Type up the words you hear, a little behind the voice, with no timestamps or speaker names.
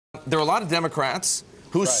there are a lot of Democrats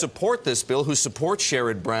who support this bill, who support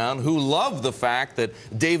Sherrod Brown, who love the fact that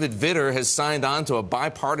David Vitter has signed on to a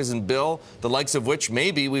bipartisan bill, the likes of which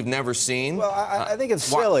maybe we've never seen. Well, I think it's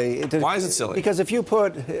silly. Why is it silly? Because if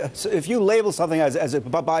you label something as a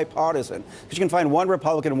bipartisan, because you can find one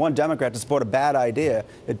Republican and one Democrat to support a bad idea,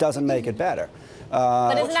 it doesn't make it better.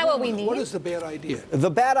 But isn't that what we need? What is the bad idea?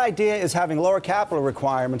 The bad idea is having lower capital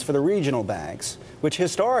requirements for the regional banks, which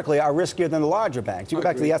historically are riskier than the larger banks. You go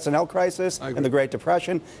back to the S&L crisis and the Great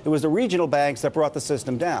Depression. It was the regional banks that brought the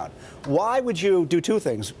system down. Why would you do two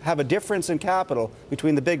things? Have a difference in capital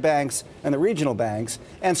between the big banks and the regional banks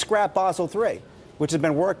and scrap Basel III, which has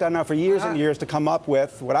been worked on now for years and years to come up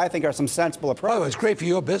with what I think are some sensible approaches. Oh, it's great for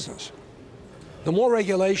your business. The more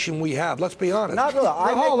regulation we have, let's be honest. Not really.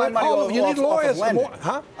 I make my money off of lending.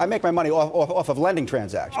 I make my money off of lending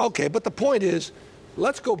transactions. Okay, but the point is,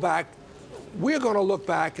 let's go back. We're going to look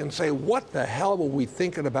back and say, what the hell were we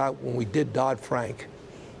thinking about when we did Dodd-Frank?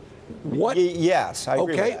 What? Yes, I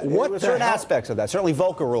agree with that. What certain aspects of that, certainly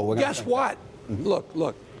Volcker rule. Guess what?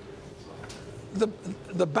 Look.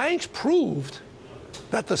 The banks proved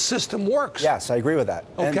that the system works. Yes, I agree with that.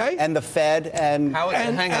 Okay. And the Fed and...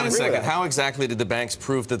 hang on a second. How exactly did the banks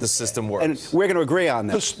prove that the system works? And we're going to agree on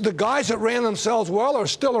this. The guys that ran themselves well are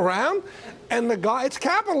still around, and it's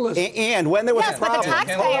capitalism. And when there was a problem... Yes, but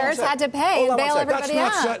the taxpayers had to pay and bail everybody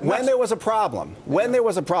out. When there was a problem, and there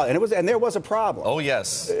was a problem. Oh,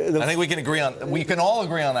 yes. I think we can agree on... We can all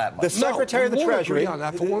agree on that much. The Secretary of the Treasury... agree on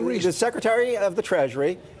that for one reason. The Secretary of the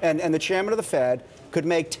Treasury and the Chairman of the Fed could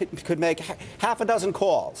make half a dozen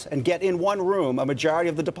calls and get in one room a majority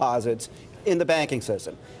of the deposits in the banking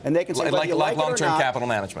system. And they can say, like long-term capital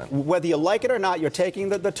management. Whether you like it or not, you're taking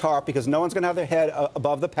the tarp because no one's going to have their head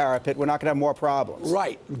above the parapet. We're not going to have more problems.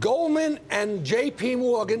 Right. Goldman and JP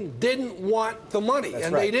Morgan didn't want the money,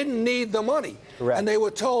 they didn't need the money. Correct. And they were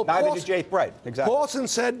told... Neither did JP. Right, exactly. Paulson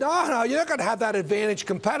said, no, you're not going to have that advantage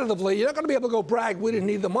competitively. You're not going to be able to go brag, we didn't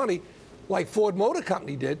need the money, like Ford Motor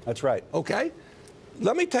Company did. That's right. Okay?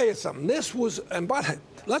 Let me tell you something. This was, and but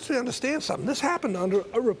let's understand something. This happened under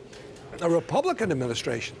a Republican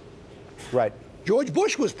administration. Right. George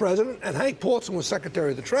Bush was president, and Hank Paulson was Secretary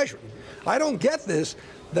of the Treasury. I don't get this,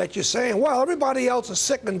 that you're saying, well, everybody else is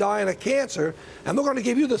sick and dying of cancer, and we're going to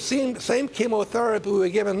give you the same chemotherapy we were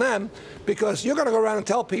giving them because you're going to go around and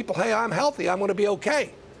tell people, hey, I'm healthy, I'm going to be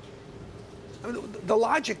okay. I mean, the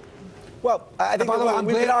logic... Well, I think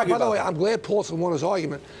I'm glad Paulson won his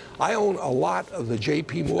argument. I own a lot of the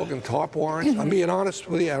JP Morgan TARP warrants. I'm being honest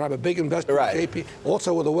with you, and I'm a big investor in JP,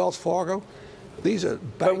 also with the Wells Fargo. These are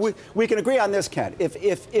banks. But we can agree on this, Ken.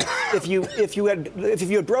 If you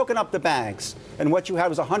had broken up the banks and what you had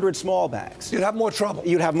was 100 small banks, you'd have more trouble.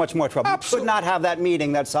 You'd have much more trouble. Absolutely. You could not have that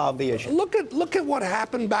meeting that solved the issue. Look at what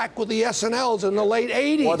happened back with the S&Ls in the late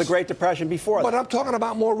 80s. Or the Great Depression before that. But I'm talking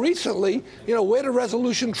about more recently, where did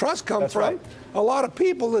Resolution Trust come from? Right. A lot of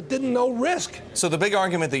people that didn't know risk. So the big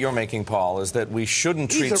argument that you're making, Paul, is that we shouldn't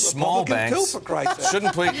treat small banks,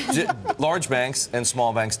 shouldn't treat large banks and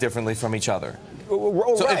small banks differently from each other.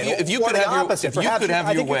 So if you could have I think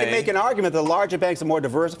you could make an argument that the larger banks are more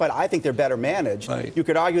diversified. I think they're better managed. Right. You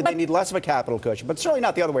could argue they need less of a capital cushion, but certainly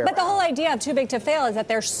not the other way around. But the whole idea of too big to fail is that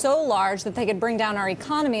they're so large that they could bring down our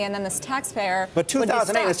economy, and then this taxpayer. But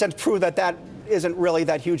 2008, in a sense, proved that isn't really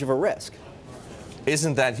that huge of a risk.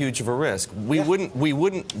 Isn't that huge of a risk? We wouldn't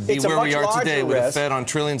be where we are today with a Fed on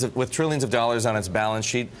trillions of dollars on its balance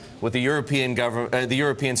sheet, with the European government, the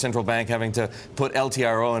European Central Bank having to put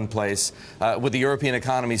LTRO in place, with the European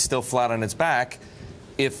economy still flat on its back.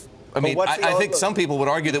 I think some people would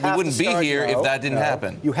argue that we wouldn't be here if that didn't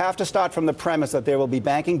happen. You have to start from the premise that there will be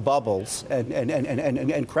banking bubbles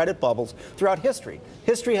and credit bubbles throughout history.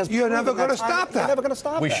 History has. You're never going to stop that. You're never going to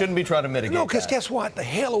stop that. We shouldn't be trying to mitigate. No, because guess what? The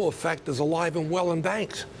halo effect is alive and well in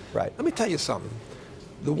banks. Right. Let me tell you something.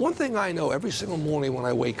 The one thing I know every single morning when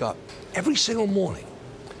I wake up, every single morning,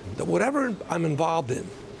 that whatever I'm involved in,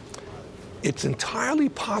 it's entirely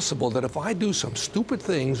possible that if I do some stupid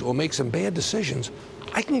things or make some bad decisions,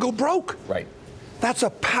 I can go broke. Right. That's a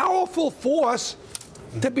powerful force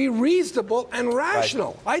to be reasonable and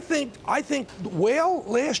rational. Right. I think Whale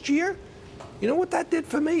last year, you know what that did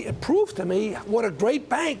for me? It proved to me what a great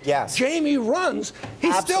bank Jamie runs.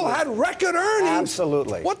 He still had record earnings.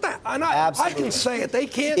 Absolutely. What the? I can say it. They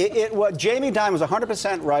can't. Jamie Dimon was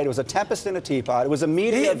 100% right. It was a tempest in a teapot. It was a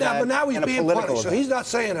media event. But now he's and being a political punished. So event. he's not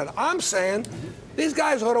saying it. I'm saying These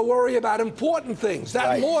guys ought to worry about important things.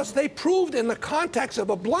 That loss, they proved in the context of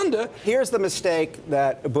a blunder. Here's the mistake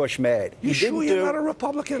that Bush made. You sure you're not a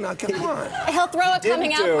Republican? Now, come on. He'll throw a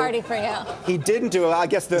coming-out party for you. He didn't do it. I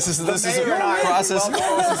guess this is a process.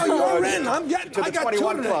 You're in. I'm getting to the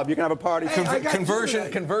 21 club. You can have a party.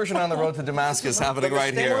 Conversion on the road to Damascus happening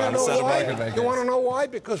right here on the set of Market Makers. You want to know why?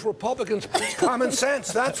 Because Republicans preach common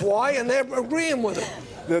sense. That's why, and they're agreeing with it.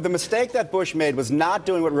 The mistake that Bush made was not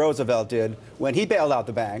doing what Roosevelt did when he bailed out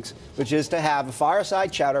the banks, which is to have a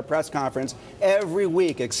fireside chat or press conference every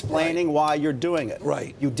week explaining why you're doing it.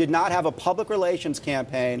 Right. You did not have a public relations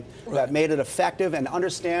campaign that made it effective and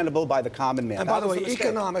understandable by the common man. And by the way,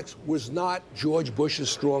 economics was not George Bush's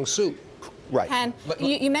strong suit. Right. Ken,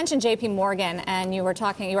 you mentioned J.P. Morgan, and you were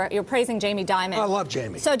praising Jamie Dimon. I love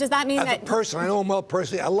Jamie. So does that mean As a person, I know him well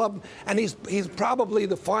personally. I love him, and he's probably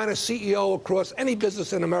the finest CEO across any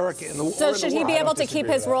business in America. So should he be able to keep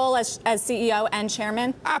his role as CEO and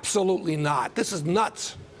chairman? Absolutely not. This is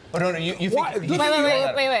nuts. Oh, no, you think... Wait.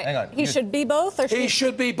 Hang on. He should be both, or he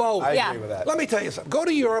should be both. I agree with that. Let me tell you something. Go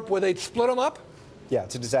to Europe where they'd split them up. Yeah,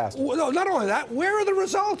 it's a disaster. Well, no, not only that. Where are the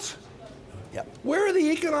results? Yep. Where are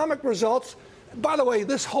the economic results? By the way,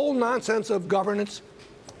 this whole nonsense of governance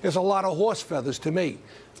is a lot of horse feathers to me.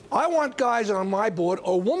 I want guys on my board,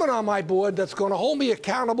 or a woman on my board, that's going to hold me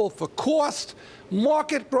accountable for cost,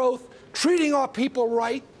 market growth, treating our people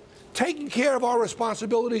right, taking care of our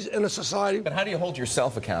responsibilities in a society. But how do you hold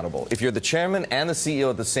yourself accountable? If you're the chairman and the CEO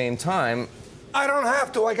at the same time... I don't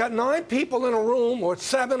have to. I got 9 people in a room, or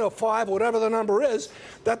 7 or 5, whatever the number is,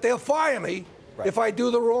 that they'll fire me if I do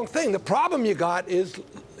the wrong thing. The problem you got is,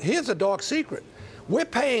 here's a dark secret. We're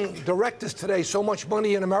paying directors today so much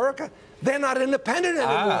money in America, they're not independent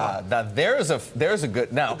anymore. Now there's a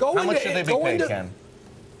good... Now, how much should they be paid, Ken?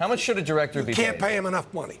 How much should a director be paid? You can't pay him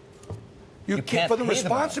enough money. You can't for the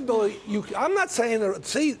responsibility. I'm not saying that.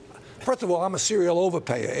 See, first of all, I'm a serial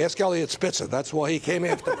overpayer. Ask Elliot Spitzer. That's why he came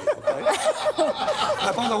after me. Okay.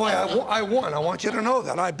 By the way, I won. I want you to know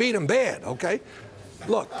that I beat him bad. Okay.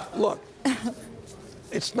 Look.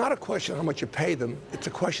 It's not a question of how much you pay them. It's a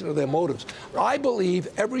question of their motives. I believe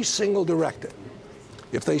every single director,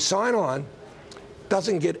 if they sign on,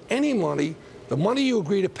 doesn't get any money. The money you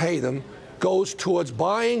agree to pay them goes towards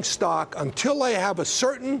buying stock until they have a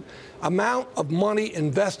certain amount of money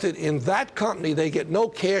invested in that company. They get no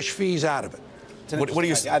cash fees out of it. What do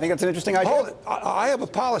you? I think it's an interesting idea. Hold it. I have a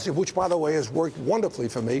policy, which, by the way, has worked wonderfully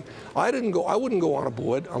for me. I wouldn't go on a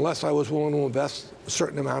board unless I was willing to invest a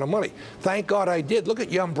certain amount of money. Thank God I did. Look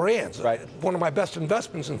at Yum Brands. Right. One of my best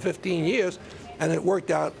investments in 15 years, and it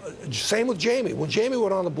worked out. Same with Jamie. When Jamie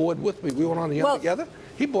went on the board with me, we went on the Yum together.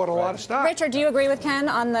 He bought a lot of stock. Richard, do you agree with Ken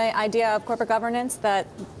on the idea of corporate governance, that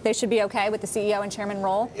they should be okay with the CEO and chairman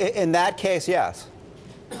role? In that case, yes.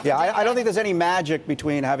 Yeah, I don't think there's any magic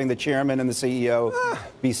between having the chairman and the CEO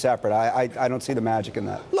be separate. I don't see the magic in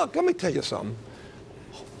that. Look, let me tell you something.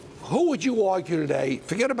 Who would you argue today,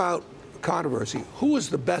 forget about controversy, who is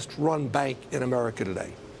the best run bank in America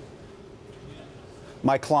today?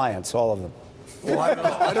 My clients, all of them. Well,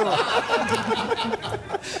 I don't know.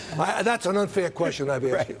 That's an unfair question I've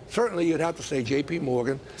asked you. Certainly, you'd have to say JP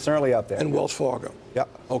Morgan. Certainly up there. And Wells Fargo. Yep.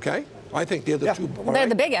 Okay? I think they're the two. They're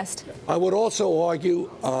the biggest. I would also argue,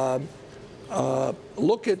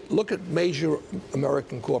 look at major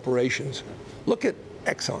American corporations. Look at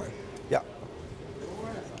Exxon. Yeah.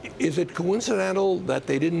 Is it coincidental that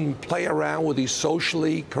they didn't play around with these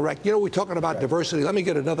socially correct? You know, we're talking about diversity. Let me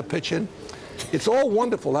get another pitch in. It's all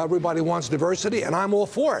wonderful. Everybody wants diversity, and I'm all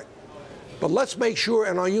for it. But let's make sure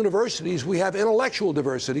in our universities we have intellectual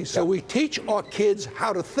diversity, so we teach our kids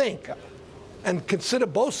how to think and consider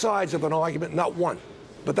both sides of an argument, not one.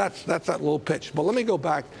 But that's that little pitch. But let me go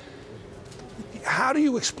back. How do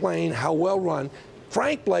you explain how well run?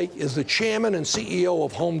 Frank Blake is the chairman and CEO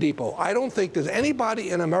of Home Depot. I don't think there's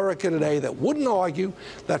anybody in America today that wouldn't argue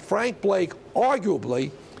that Frank Blake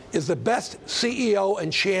arguably is the best CEO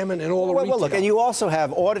and chairman in all the retail. Well, look, and you also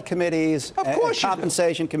have audit committees and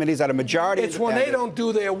compensation committees that are majority. It's when they don't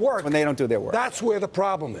do their work. When they don't do their work. That's where the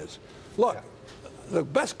problem is. Look, the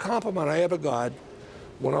best compliment I ever got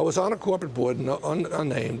when I was on a corporate board,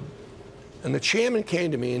 unnamed, and the chairman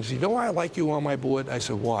came to me and said, "You know why I like you on my board?" I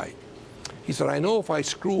said, "Why?" He said, "I know if I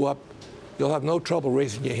screw up, you'll have no trouble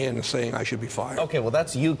raising your hand and saying I should be fired." Okay, well,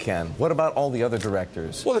 that's you, Ken. What about all the other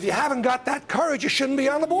directors? Well, if you haven't got that courage, you shouldn't be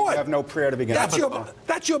on the board. You have no prayer to begin with.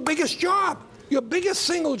 That's your biggest job. Your biggest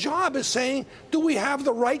single job is saying, do we have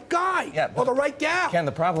the right guy or the right gal? Ken,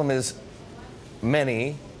 the problem is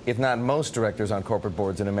many, if not most, directors on corporate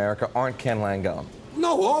boards in America aren't Ken Langone.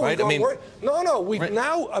 No, right? no. We've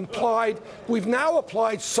now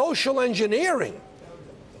applied social engineering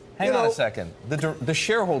Hang on a second. The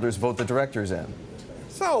shareholders vote the directors in.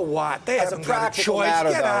 So what? They As a haven't got a practical choice. matter,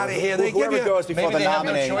 Get out of here. They give whoever you. goes before Maybe the they have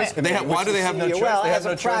no nominating choice. committee, Why do they have no choice? well, They have as a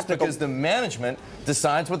no choice practical- because the management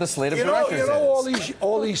decides what the slate of You directors know is.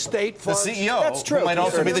 all these state The funds. CEO That's true. who might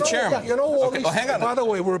also be the chairman. You know all Okay, these. well, hang on. By the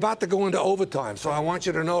way, we're about to go into overtime, so I want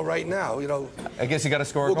you to know right now. I guess you got to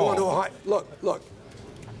score a we're goal. going to a high. Look.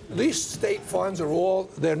 These state funds are all.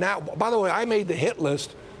 They're now. By the way, I made the hit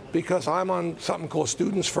list because I'm on something called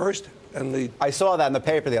Students First. I saw that in the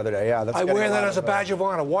paper the other day. Yeah, that's I getting wear that lot as a badge of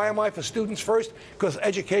honor. Why am I for Students First? Because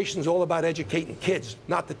education is all about educating kids,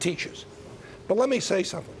 not the teachers. But let me say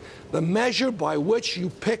something. The measure by which you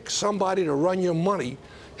pick somebody to run your money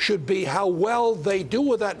should be how well they do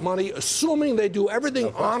with that money, assuming they do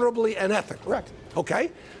everything honorably and ethically. Correct.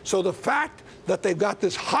 Okay? So the fact that they've got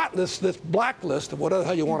this hot list, this blacklist, or whatever the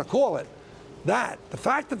hell you want to call it, the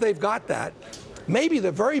fact that they've got that, maybe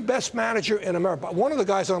the very best manager in America. One of the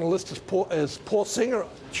guys on the list is Paul Singer.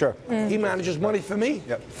 Sure. He manages money for me.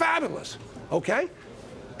 Yep. Fabulous. Okay?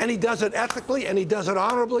 And he does it ethically, and he does it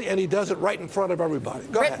honorably, and he does it right in front of everybody.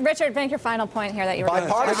 Go ahead. Richard, make your final point here that you were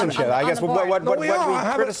Bipartisanship. I guess what we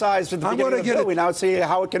criticized at the beginning of the bill, we now see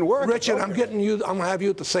how it can work. Richard, I'm going to have you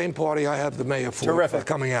at the same party I have the mayor for. Terrific.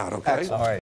 Coming out, okay? Excellent. All right.